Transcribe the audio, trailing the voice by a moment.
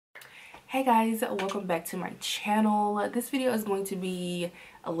Hey guys, welcome back to my channel. This video is going to be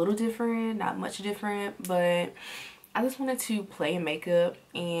a little different, not much different, but I just wanted to play in makeup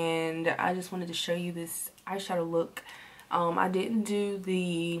and I just wanted to show you this eyeshadow look. I didn't do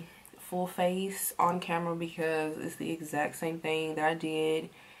the full face on camera because it's the exact same thing that I did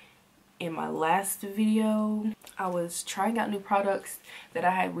in my last video. I was trying out new products that I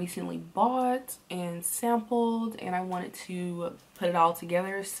had recently bought and sampled, and I wanted to put it all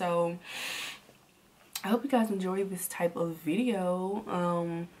together. So I hope you guys enjoy this type of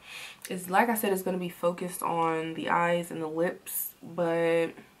video. It's like I said, it's going to be focused on the eyes and the lips, but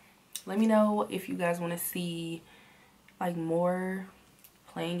let me know if you guys want to see like more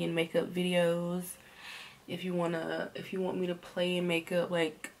playing in makeup videos. If you want me to play in makeup,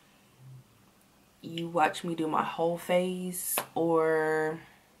 like you watch me do my whole face, or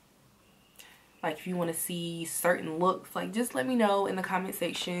like if you want to see certain looks, like just let me know in the comment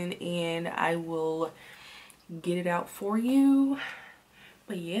section and I will get it out for you.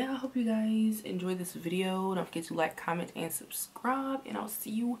 But yeah, I hope you guys enjoy this video. Don't forget to like, comment, and subscribe, and I'll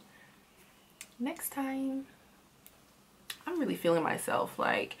see you next time. I'm really feeling myself,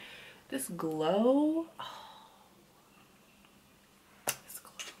 like this glow,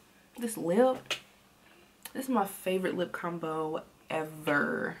 this lip. This is my favorite lip combo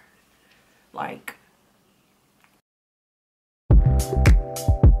ever. Like,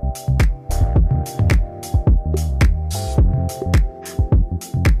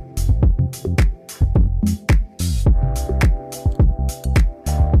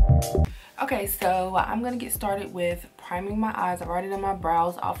 okay, so I'm gonna get started with priming my eyes. I've already done my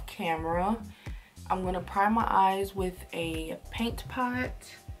brows off camera. I'm gonna prime my eyes with a paint pot.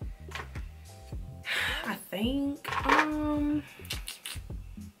 I think I'm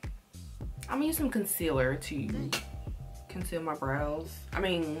gonna use some concealer to conceal my brows.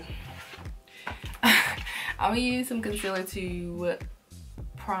 I'm gonna use some concealer to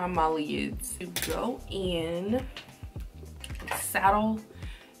prime my lids. To go in, saddle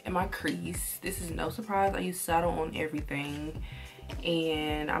in my crease. This is no surprise, I use saddle on everything,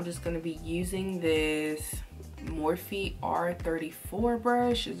 and I'm just gonna be using this Morphe R34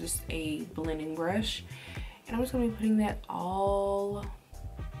 brush. It's just a blending brush, and I'm just gonna be putting that all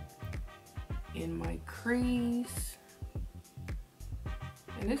in my crease,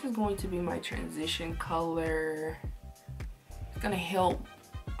 and this is going to be my transition color. It's gonna help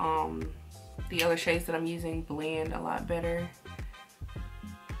the other shades that I'm using blend a lot better.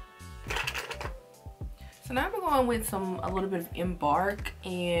 So now I'm going with a little bit of Embark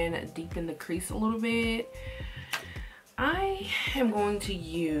and deepen the crease a little bit. I am going to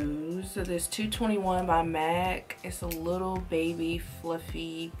use this 221 by MAC. It's a little baby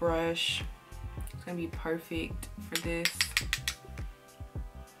fluffy brush. It's gonna be perfect for this.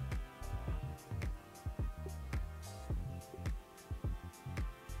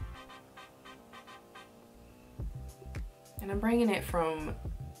 And I'm bringing it from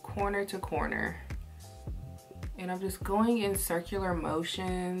corner to corner. And I'm just going in circular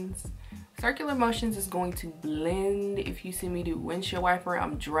motions. Circular motions is going to blend. If you see me do windshield wiper,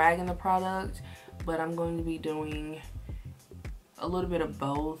 I'm dragging the product, but I'm going to be doing a little bit of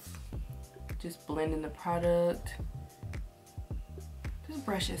both. Just blending the product. This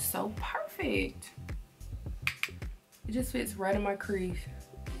brush is so perfect. It just fits right in my crease.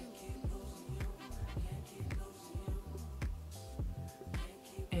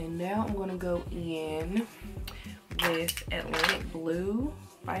 And now I'm gonna go in with Atlantic Blue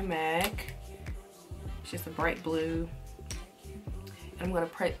by MAC. It's just a bright blue. And I'm gonna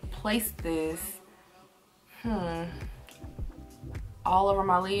place this all over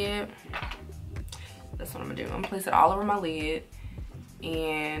my lid. That's what I'm gonna do. I'm gonna place it all over my lid,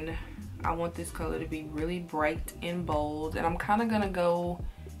 and I want this color to be really bright and bold. And I'm kind of gonna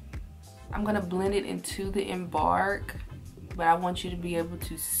blend it into the Embark, but I want you to be able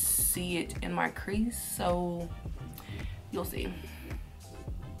to see it in my crease, so you'll see.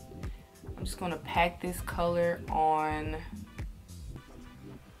 I'm just gonna pack this color on.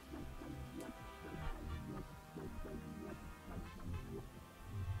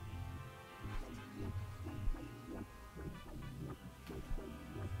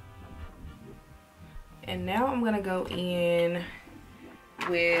 And now I'm gonna go in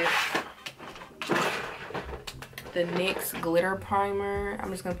with the NYX glitter primer.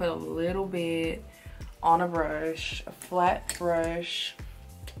 I'm just gonna put a little bit on a brush, a flat brush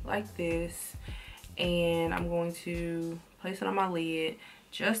like this, and I'm going to place it on my lid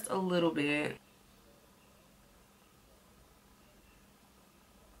just a little bit.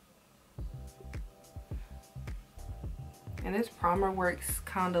 And this primer works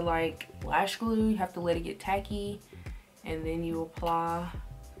kind of like lash glue. You have to let it get tacky and then you apply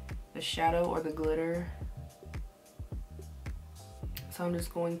the shadow or the glitter. So I'm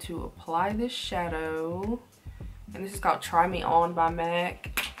just going to apply this shadow, and this is called Try Me On by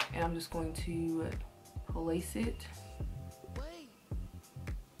MAC, and I'm just going to place it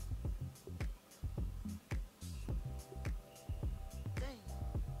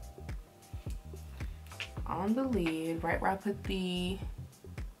on the lid right where I put the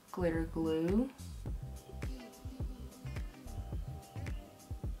glitter glue.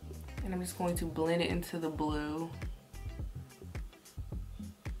 And I'm just going to blend it into the blue.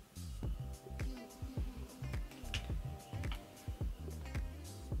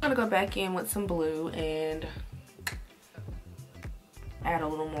 I'm gonna go back in with some blue and add a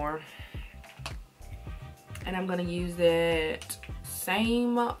little more. And I'm gonna use that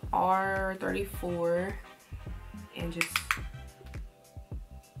same R34 and just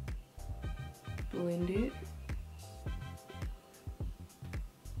blend it.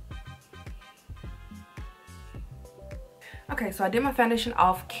 Okay, so I did my foundation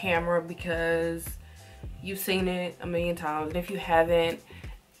off camera because you've seen it a million times. And if you haven't,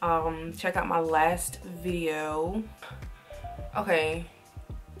 check out my last video. Okay,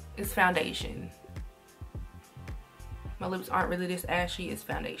 it's foundation. My lips aren't really this ashy, it's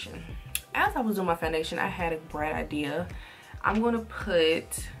foundation. As I was doing my foundation, I had a bright idea. I'm gonna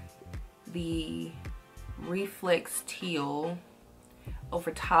put the Reflex Teal over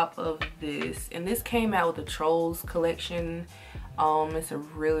top of this, and this came out with the Trolls collection. It's a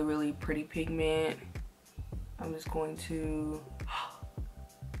really pretty pigment. I'm just going to,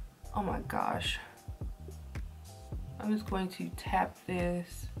 oh my gosh, I'm just going to tap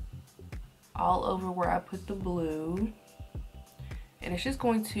this all over where I put the blue, and it's just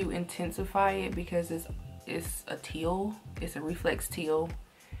going to intensify it because it's a teal. It's a Reflex Teal,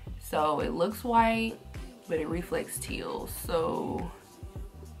 so it looks white but it reflects teal. So,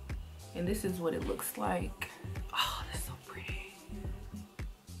 and this is what it looks like. Oh, that's so pretty.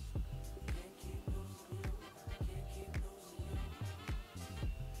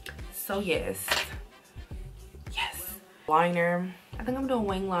 So yes, liner. I think I'm doing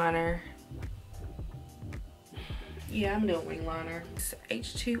wing liner. Yeah, I'm doing wing liner. It's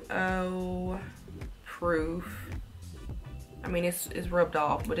H2O proof. I mean, it's rubbed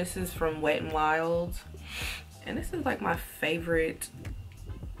off, but this is from Wet n Wild, and this is like my favorite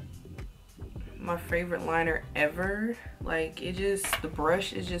liner ever. Like, it just, the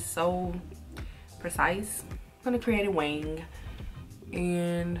brush is just so precise. I'm gonna create a wing,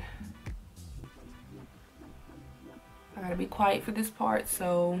 and I gotta be quiet for this part,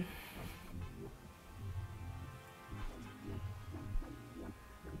 so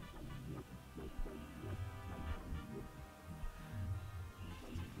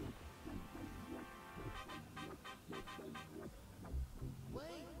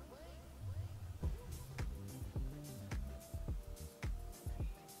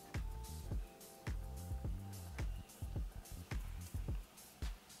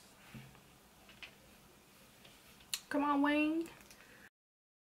come on, wing.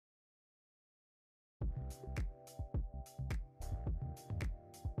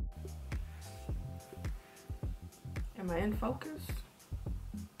 Am I in focus?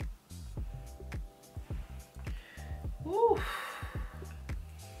 Ooh.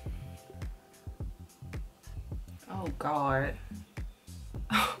 Oh God.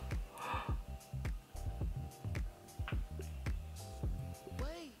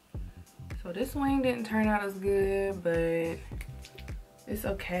 So this wing didn't turn out as good, but it's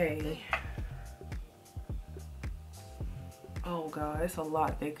okay. Oh God, it's a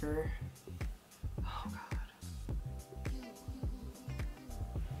lot thicker. Oh God.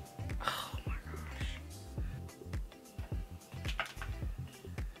 Oh my gosh.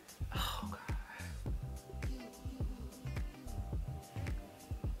 Oh God.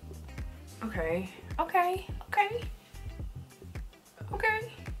 Okay. Okay. Okay.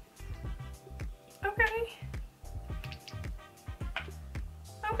 Okay. Okay.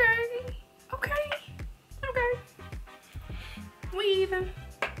 Okay. Okay. Okay. We even.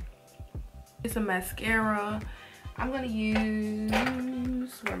 It's a mascara. I'm gonna use,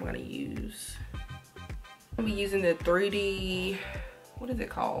 what am I gonna use? I'm gonna be using the 3D, what is it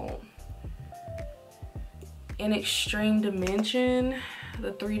called? In Extreme Dimension,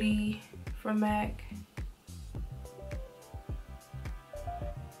 the 3D from MAC.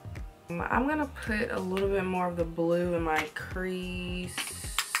 I'm gonna put a little bit more of the blue in my crease.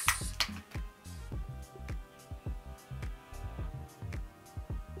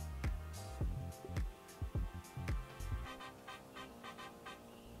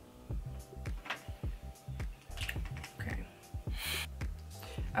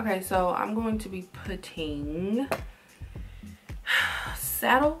 Okay, so I'm going to be putting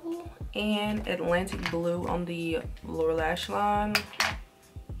Saddle and Atlantic Blue on the lower lash line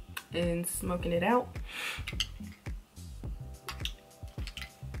and smoking it out.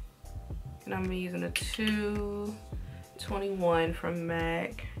 And I'm using a 221 from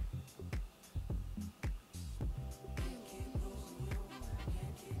MAC.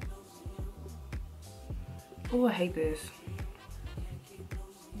 Oh, I hate this.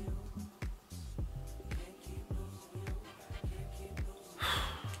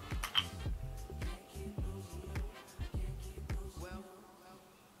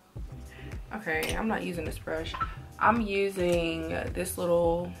 Okay, I'm not using this brush. I'm using this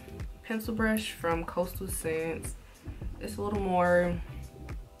little pencil brush from Coastal Scents. It's a little more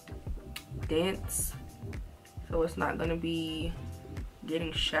dense, so it's not gonna be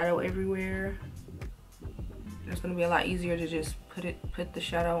getting shadow everywhere. It's gonna be a lot easier to just put the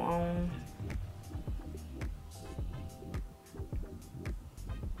shadow on.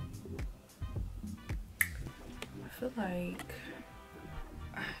 I feel like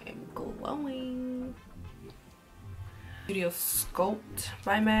I am glowing. Studio Sculpt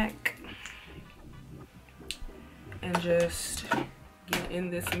by MAC, and just get in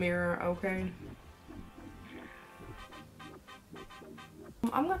this mirror, okay?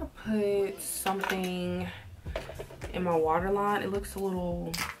 I'm gonna put something in my waterline. It looks a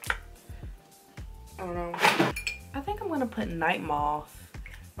little, I don't know. I think I'm gonna put NIGHTMOTH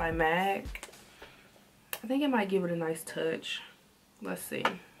by MAC. I think it might give it a nice touch. Let's see.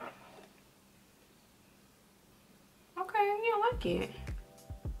 Okay, yeah, I like it.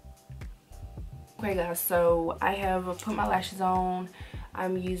 Okay guys, so I have put my lashes on.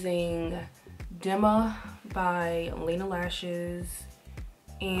 I'm using DIMMA by LENA Lashes.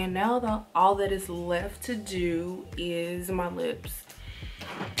 And now all that is left to do is my lips.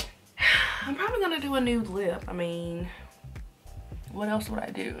 I'm probably gonna do a nude lip. I mean, what else would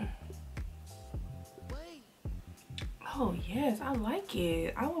I do? Oh yes, I like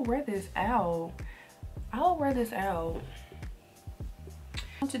it. I will wear this out. I will wear this out.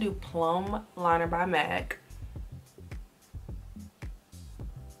 I'm going to do Plum Liner by MAC.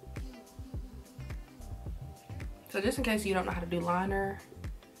 So just in case you don't know how to do liner,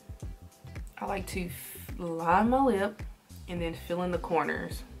 I like to line my lip and then fill in the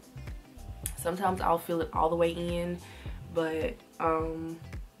corners. Sometimes I'll fill it all the way in, but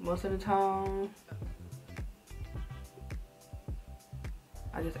most of the time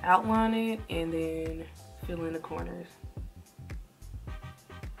I just outline it and then fill in the corners.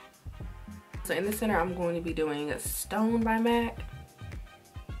 So in the center, I'm going to be doing a Stone by MAC.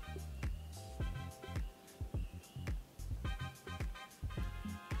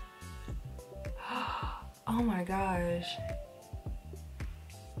 Oh my gosh.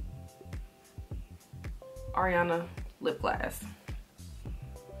 Ariana lip gloss.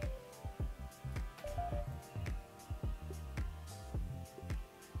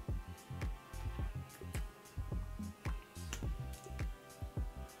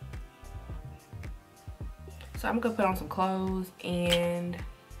 So I'm gonna put on some clothes and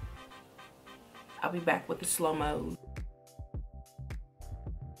I'll be back with the slow mode.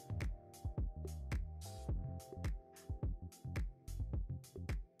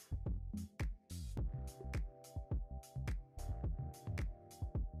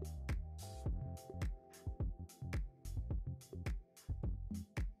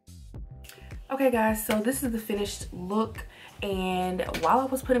 Okay guys, so this is the finished look, and while I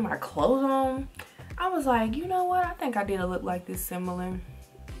was putting my clothes on, I was like, you know what, I think I did a look like this similar.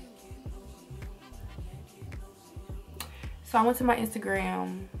 So I went to my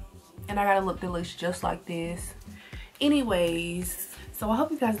Instagram and I got a look that looks just like this. Anyways, so I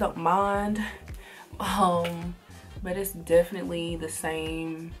hope you guys don't mind, but it's definitely the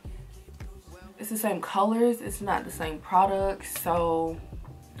same. It's the same colors, it's not the same products. So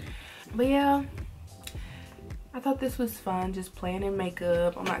but yeah, I thought this was fun, just playing in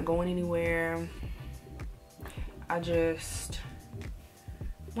makeup. I'm not going anywhere. I just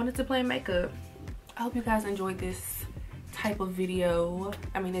wanted to play in makeup. I hope you guys enjoyed this type of video.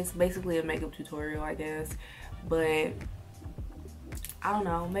 I mean, it's basically a makeup tutorial, I guess, but I don't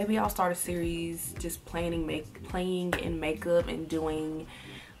know, maybe I'll start a series just playing in makeup and doing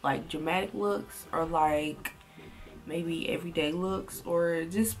like dramatic looks, or like maybe everyday looks, or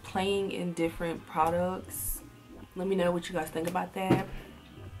just playing in different products. Let me know what you guys think about that.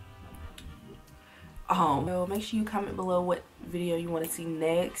 So make sure you comment below what video you want to see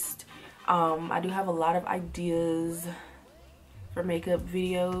next. I do have a lot of ideas for makeup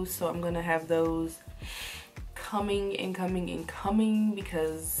videos, so I'm gonna have those coming and coming and coming,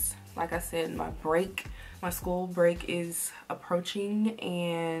 because like I said, my school break is approaching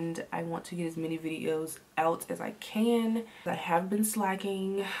and I want to get as many videos out as I can. I have been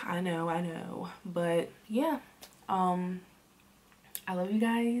slacking, I know, but yeah, I love you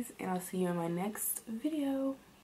guys and I'll see you in my next video.